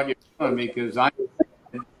doing what you're doing, because I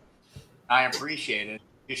appreciate it.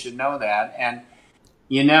 You should know that. And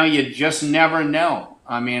you just never know.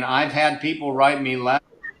 I mean, I've had people write me letters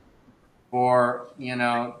for,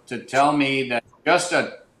 to tell me that just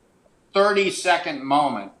a 30-second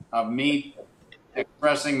moment of me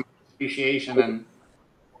expressing my appreciation and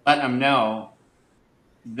letting them know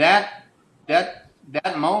that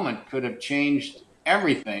moment could have changed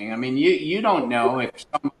everything. I mean, you don't know if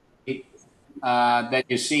somebody that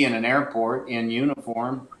you see in an airport in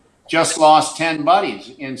uniform just lost 10 buddies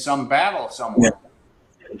in some battle somewhere. Yeah.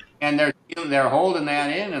 And they're holding that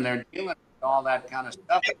in, and they're dealing with all that kind of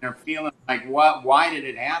stuff, and they're feeling like, why did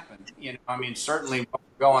it happen? I mean, certainly what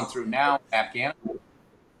we're going through now in Afghanistan,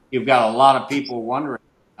 you've got a lot of people wondering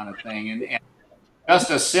that kind of thing. And just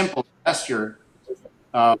a simple gesture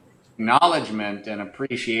of acknowledgement and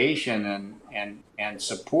appreciation and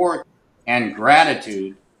support and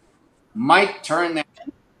gratitude might turn that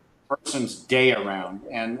person's day around.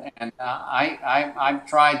 And I've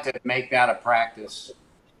tried to make that a practice.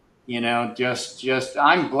 Just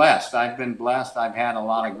I'm blessed. I've been blessed. I've had a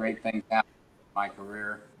lot of great things happen in my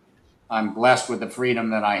career. I'm blessed with the freedom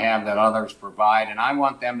that I have that others provide, and I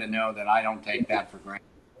want them to know that I don't take that for granted.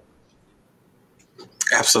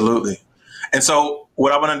 Absolutely. And so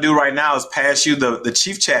what I'm going to do right now is pass you the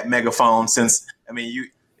Chief Chat megaphone, since, I mean,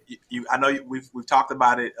 I know we've talked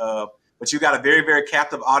about it, but you got a very, very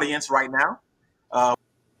captive audience right now.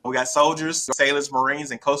 We got soldiers, sailors,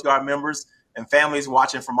 Marines, and Coast Guard members and families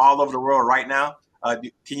watching from all over the world right now.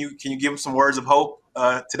 Can you give them some words of hope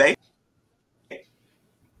today?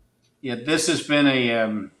 Yeah, this has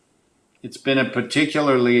been it's been a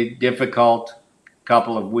particularly difficult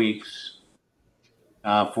couple of weeks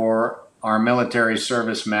for our military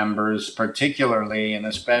service members, particularly and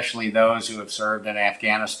especially those who have served in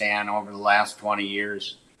Afghanistan over the last 20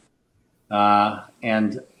 years.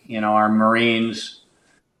 And, our Marines,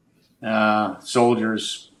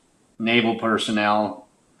 soldiers, naval personnel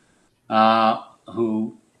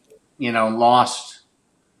who, lost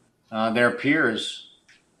their peers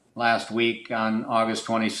last week on August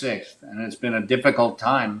 26th. And it's been a difficult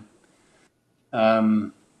time.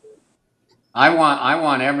 I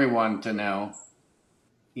want everyone to know,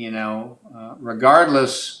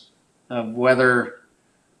 regardless of whether,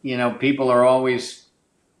 people are always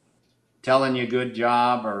telling you good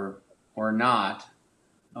job or not,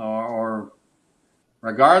 or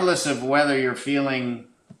regardless of whether you're feeling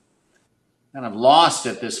kind of lost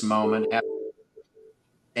at this moment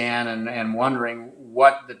and wondering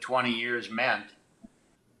what the 20 years meant,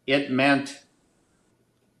 it meant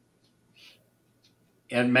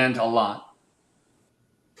a lot.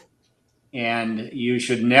 And you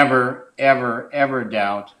should never, ever, ever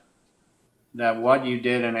doubt that what you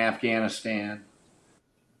did in Afghanistan,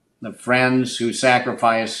 the friends who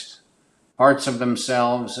sacrificed parts of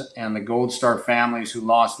themselves and the Gold Star families who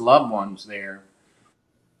lost loved ones there,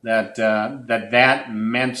 that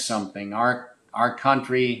meant something. Our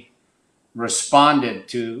country responded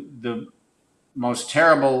to the most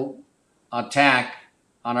terrible attack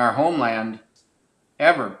on our homeland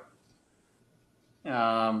ever.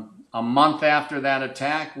 A month after that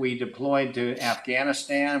attack, we deployed to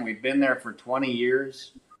Afghanistan. We've been there for 20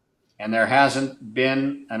 years, and there hasn't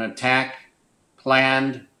been an attack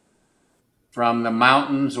planned from the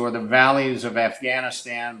mountains or the valleys of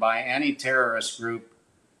Afghanistan by any terrorist group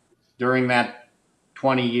during that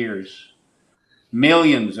 20 years.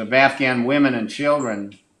 Millions of Afghan women and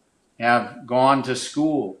children have gone to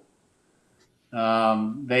school.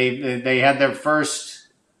 They had their first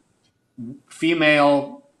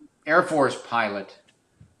female Air Force pilot.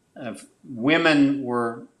 Women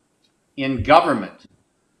were in government.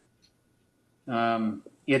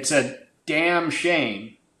 It's a damn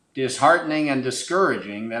shame, disheartening and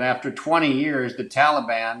discouraging that after 20 years, the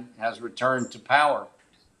Taliban has returned to power.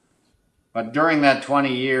 But during that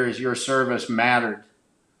 20 years, your service mattered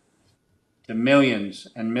to millions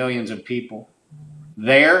and millions of people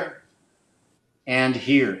there and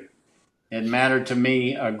here. It mattered to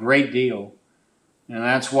me a great deal. And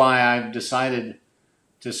that's why I've decided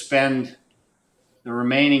to spend the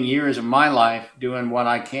remaining years of my life doing what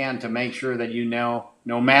I can to make sure that you know,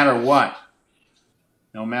 no matter what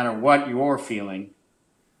you're feeling,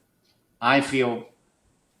 I feel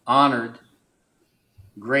honored,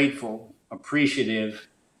 grateful, appreciative,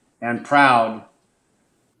 and proud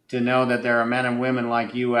to know that there are men and women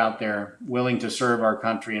like you out there willing to serve our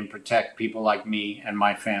country and protect people like me and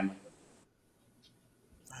my family.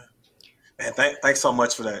 Man, thanks so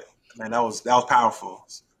much for that. Man, that was powerful,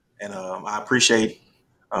 and I appreciate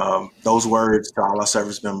those words to all our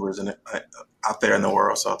service members and out there in the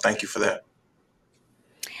world. So thank you for that.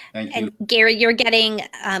 Thank you. And Gary, you're getting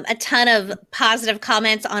a ton of positive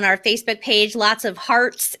comments on our Facebook page, lots of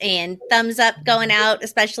hearts and thumbs up going out,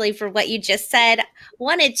 especially for what you just said.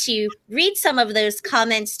 Wanted to read some of those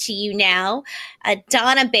comments to you now.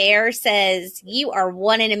 Donna Bear says, "You are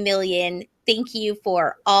one in a million. Thank you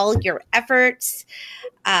for all your efforts."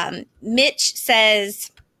 Mitch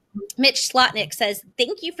Slotnick says,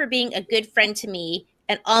 "Thank you for being a good friend to me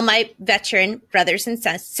and all my veteran brothers and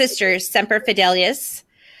sisters. Semper Fidelis."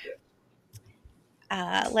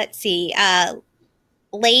 Let's see.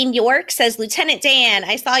 Lane York says, "Lieutenant Dan,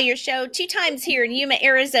 I saw your show 2 times here in Yuma,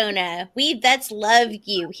 Arizona. We vets love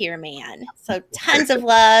you here, man." So tons of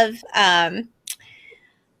love.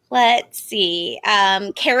 Let's see.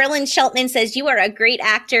 Carolyn Sheltman says, "You are a great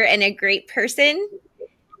actor and a great person."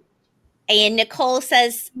 And Nicole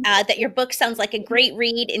says that your book sounds like a great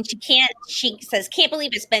read, and she says, "Can't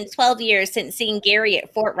believe it's been 12 years since seeing Gary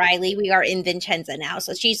at Fort Riley. We are in Vincenza now."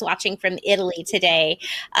 So she's watching from Italy today.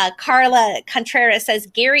 Carla Contreras says,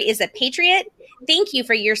 "Gary is a patriot. Thank you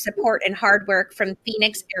for your support and hard work from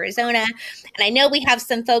Phoenix, Arizona." And I know we have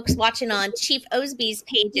some folks watching on Chief Osby's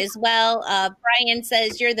page as well. Brian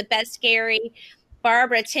says, "You're the best, Gary."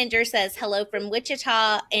 Barbara Tinder says, "Hello from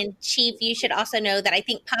Wichita." And Chief, you should also know that I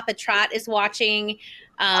think Papa Trot is watching.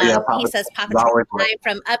 He says, "Papa Trot live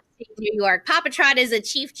from upstate New York." Papa Trot is a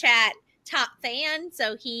Chief Chat top fan,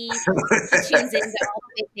 so he tunes into all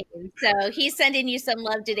the big games. So he's sending you some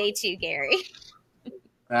love today too, Gary.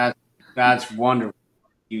 That's wonderful.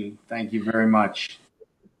 Thank you very much.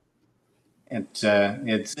 It's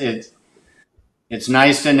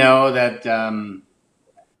nice to know that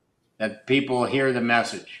that people hear the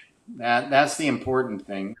message. That's the important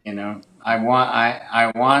thing, you know. I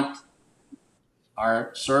want our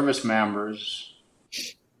service members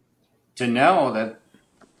to know that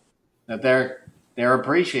they're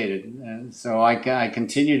appreciated. And so I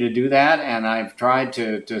continue to do that, and I've tried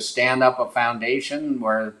to stand up a foundation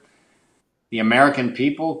where the American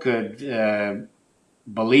people could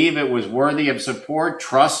believe it was worthy of support,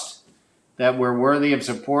 trust that we're worthy of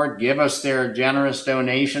support, give us their generous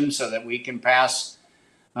donations so that we can pass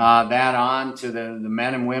that on to the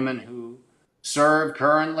men and women who serve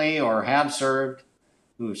currently or have served,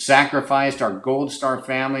 who sacrificed, our Gold Star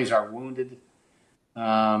families, our wounded.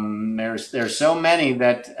 There's so many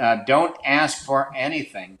that don't ask for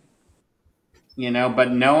anything, you know, but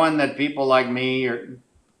knowing that people like me, or,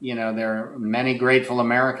 you know, there are many grateful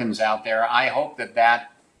Americans out there, I hope that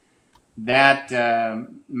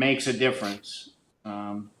makes a difference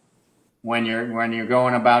when you're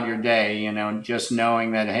going about your day, you know, just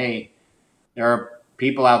knowing that, hey, there are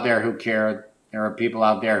people out there who care. There are people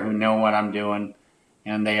out there who know what I'm doing,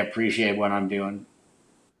 and they appreciate what I'm doing.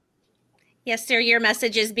 Yes, sir. Your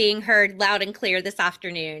message is being heard loud and clear this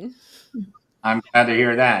afternoon. I'm glad to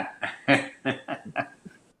hear that.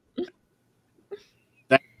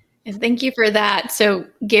 And thank you for that. So,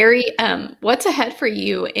 Gary, what's ahead for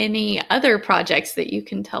you? Any other projects that you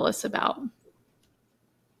can tell us about?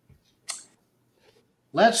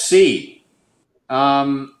 Let's see.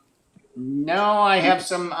 No, I have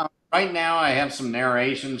some, right now I have some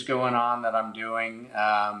narrations going on that I'm doing.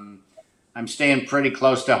 I'm staying pretty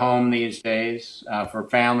close to home these days for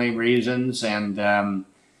family reasons. And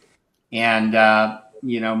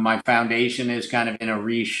you know, my foundation is kind of in a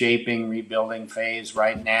reshaping, rebuilding phase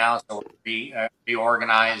right now. So we're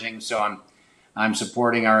reorganizing. So I'm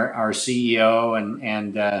supporting our CEO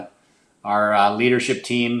and our leadership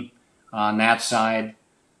team on that side.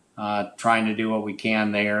 trying to do what we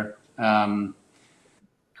can there. And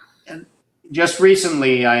just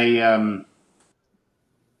recently, I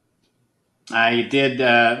did,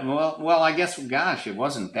 I guess, gosh, it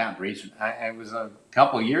wasn't that recent. It was a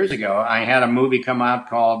couple years ago. I had a movie come out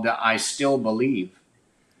called I Still Believe.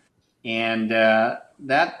 And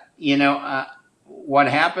what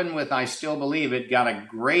happened with I Still Believe, it got a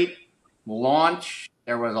great launch.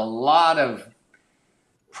 There was a lot of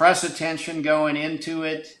press attention going into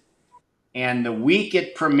it. And the week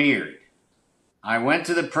it premiered, I went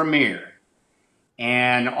to the premiere,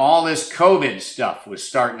 and all this COVID stuff was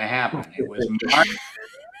starting to happen. It was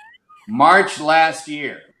March last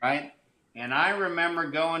year, right? And I remember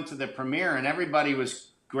going to the premiere, and everybody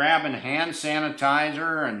was grabbing hand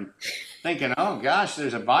sanitizer and thinking, oh gosh,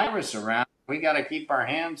 there's a virus around. We got to keep our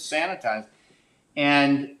hands sanitized.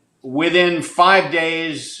 And within 5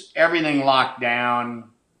 days, everything locked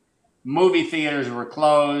down. Movie theaters were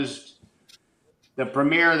closed. The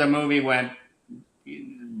premiere of the movie went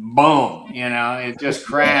boom, it just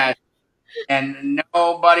crashed. And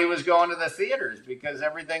nobody was going to the theaters because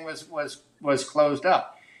everything was closed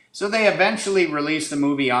up. So they eventually released the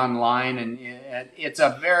movie online, and it's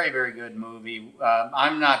a very, very good movie.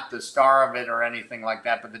 I'm not the star of it or anything like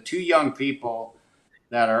that, but the two young people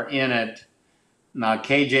that are in it,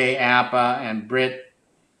 KJ Appa and Britt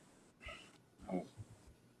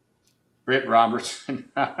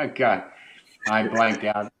Robertson. God, I blanked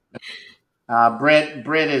out.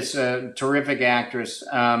 Britt is a terrific actress.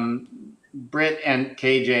 Britt and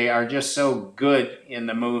KJ are just so good in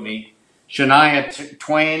the movie. Shania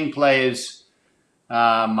Twain plays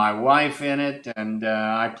my wife in it, and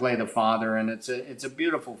I play the father, and it's a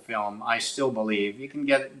beautiful film. I Still Believe. You can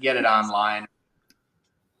get it online,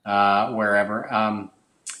 wherever.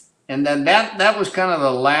 And then that was kind of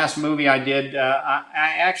the last movie I did. I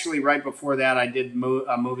actually, right before that, I did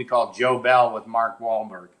a movie called Joe Bell with Mark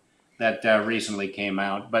Wahlberg that recently came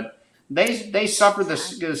out. But they suffered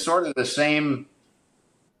the same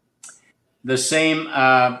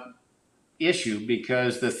issue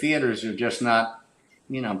because the theaters are just not,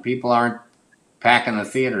 people aren't packing the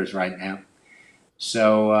theaters right now.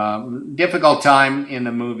 So difficult time in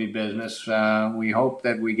the movie business. We hope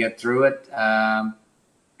that we get through it.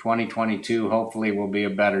 2022 hopefully will be a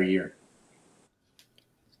better year.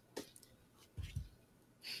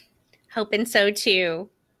 Hoping so too.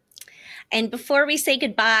 And before we say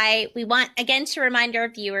goodbye, we want again to remind our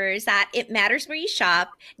viewers that it matters where you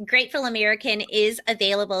shop. Grateful American is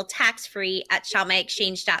available tax-free at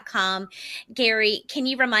shopmyexchange.com. Gary, can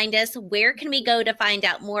you remind us, where can we go to find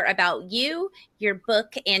out more about you, your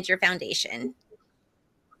book, and your foundation?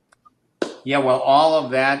 Yeah, well, all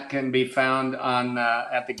of that can be found on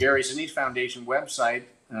at the Gary Sinise Foundation website,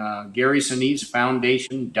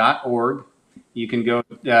 GarySiniseFoundation.org. You can go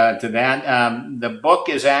to that. The book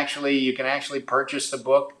is you can actually purchase the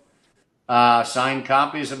book, signed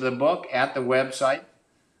copies of the book at the website.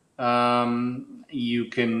 You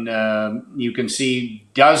can see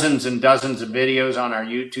dozens and dozens of videos on our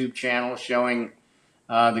YouTube channel showing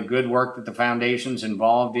the good work that the foundation's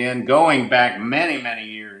involved in, going back many, many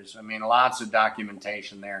years. I mean, lots of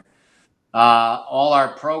documentation there. All our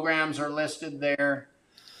programs are listed there.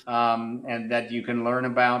 And that you can learn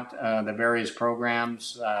about the various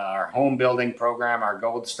programs, our home building program, our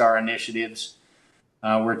Gold Star initiatives.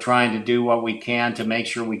 We're trying to do what we can to make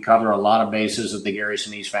sure we cover a lot of bases at the Gary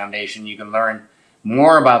Sinise Foundation. You can learn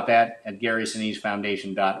more about that at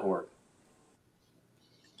GarySiniseFoundation.org.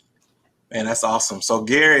 Man, that's awesome. So,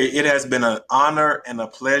 Gary, it has been an honor and a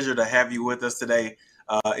pleasure to have you with us today.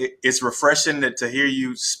 It's refreshing to hear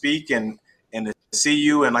you speak and to see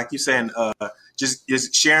you, and like you saying,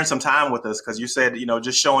 just sharing some time with us, because you said,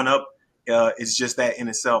 just showing up is just that in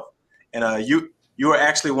itself. And you are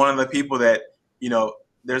actually one of the people that,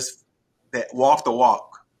 there's that walk the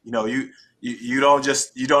walk. You don't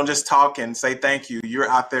just talk and say thank you. You're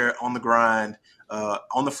out there on the grind,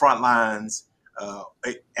 on the front lines,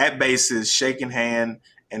 at bases, shaking hand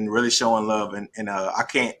and really showing love. And I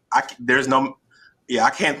can't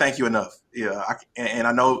thank you enough. Yeah, and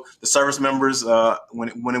I know the service members,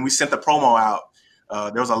 when we sent the promo out,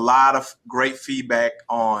 there was a lot of great feedback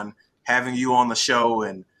on having you on the show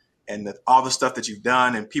and all the stuff that you've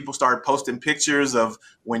done. And people started posting pictures of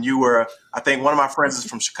when you were, I think one of my friends is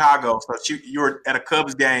from Chicago, so you were at a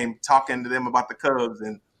Cubs game talking to them about the Cubs.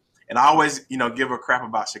 And I always, give her crap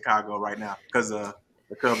about Chicago right now because the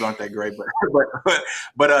Cubs aren't that great.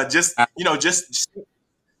 But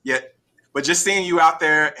just seeing you out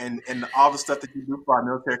there and all the stuff that you do for our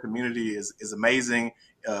military community is amazing.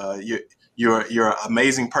 You're an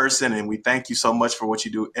amazing person, and we thank you so much for what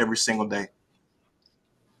you do every single day.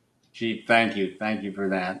 Chief, thank you for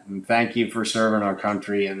that, and thank you for serving our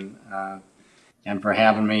country and for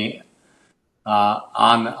having me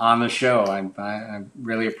on the show. I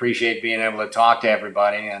really appreciate being able to talk to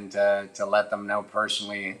everybody and to let them know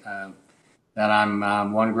personally that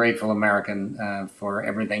I'm one grateful American for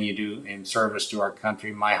everything you do in service to our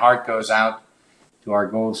country. My heart goes out to our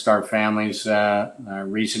Gold Star families, our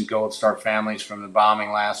recent Gold Star families from the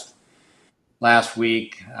bombing last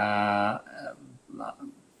week.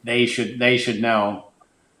 They should know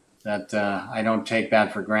that I don't take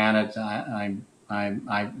that for granted.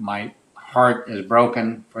 My heart is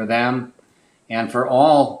broken for them and for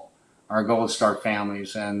all our Gold Star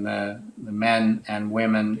families and the men and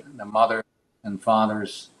women, the mothers and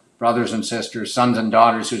fathers, brothers and sisters, sons and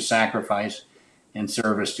daughters who sacrifice in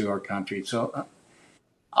service to our country. So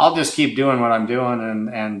I'll just keep doing what I'm doing,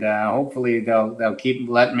 and hopefully they'll keep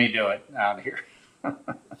letting me do it out here.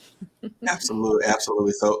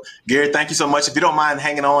 Absolutely. So, Gary, thank you so much. If you don't mind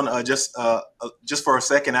hanging on just for a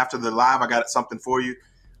second after the live, I got something for you.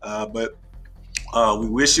 But we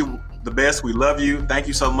wish you the best. We love you. Thank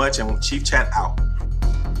you so much. And Chief Chat out.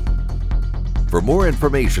 For more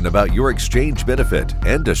information about your exchange benefit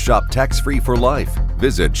and to shop tax-free for life,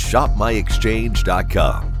 visit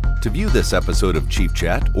shopmyexchange.com. To view this episode of Chief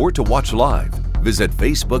Chat or to watch live, visit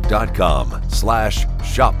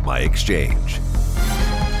facebook.com/shopmyexchange.